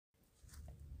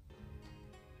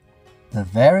The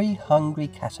Very Hungry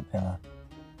Caterpillar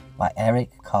by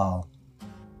Carle.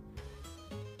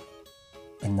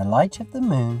 In the light of the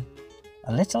moon,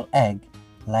 a little egg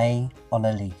lay on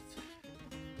a leaf.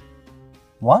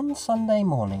 One Sunday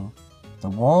morning, the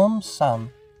warm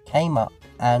sun came up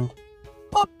and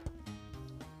pop!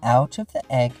 Out of the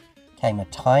egg came a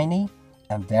tiny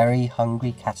and very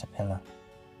hungry caterpillar.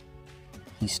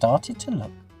 He started to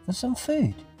look for some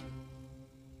food.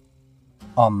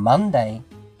 On Monday,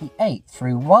 he ate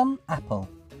through one apple,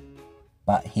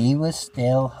 but he was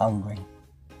still hungry.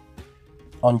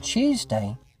 On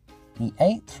Tuesday, he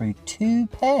ate through 2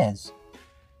 pears,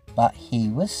 but he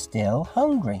was still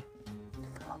hungry.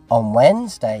 On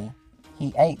Wednesday,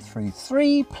 he ate through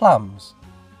 3 plums,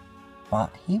 but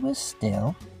he was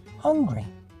still hungry.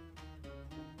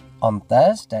 On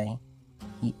Thursday,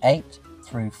 he ate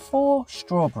through 4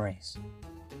 strawberries,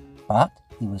 but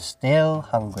he was still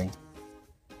hungry.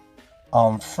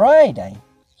 On Friday,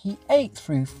 he ate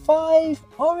through 5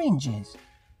 oranges,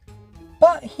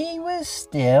 but he was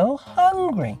still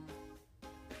hungry.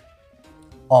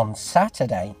 On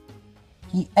Saturday,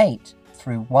 he ate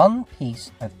through 1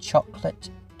 piece of chocolate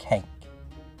cake,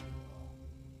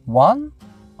 1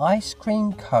 ice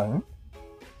cream cone,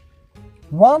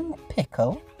 1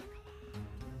 pickle,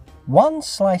 1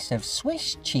 slice of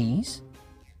Swiss cheese,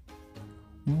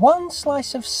 1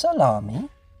 slice of salami,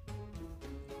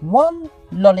 1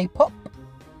 lollipop,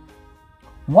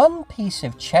 1 piece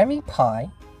of cherry pie,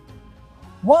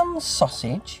 1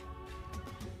 sausage,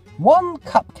 1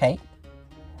 cupcake,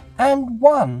 and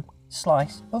 1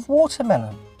 slice of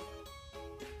watermelon.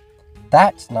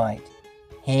 That night,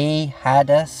 he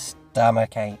had a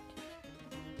stomachache.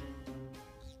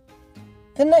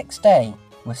 The next day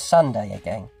was Sunday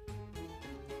again.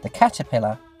 The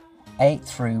caterpillar ate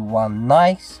through 1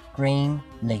 nice green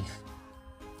leaf,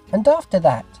 and after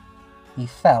that, he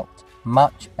felt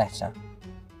much better.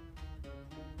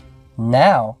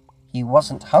 Now he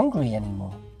wasn't hungry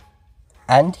anymore,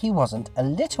 and he wasn't a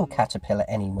little caterpillar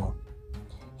anymore.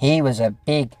 He was a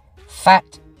big,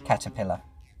 fat caterpillar.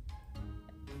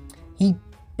 He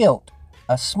built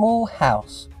a small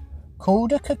house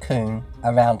called a cocoon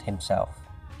around himself.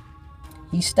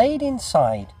 He stayed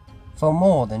inside for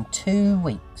more than 2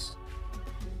 weeks.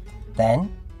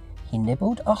 Then he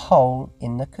nibbled a hole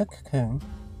in the cocoon,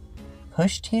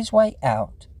 pushed his way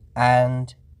out,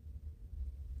 and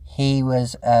he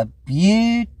was a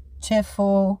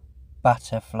beautiful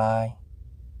butterfly.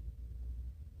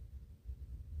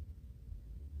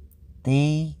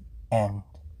 The end.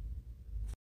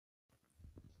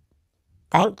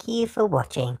 Thank you for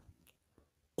watching.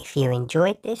 If you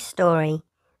enjoyed this story,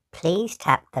 please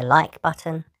tap the like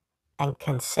button and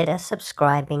consider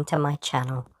subscribing to my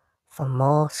channel for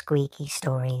more squeaky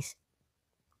stories.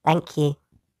 Thank you.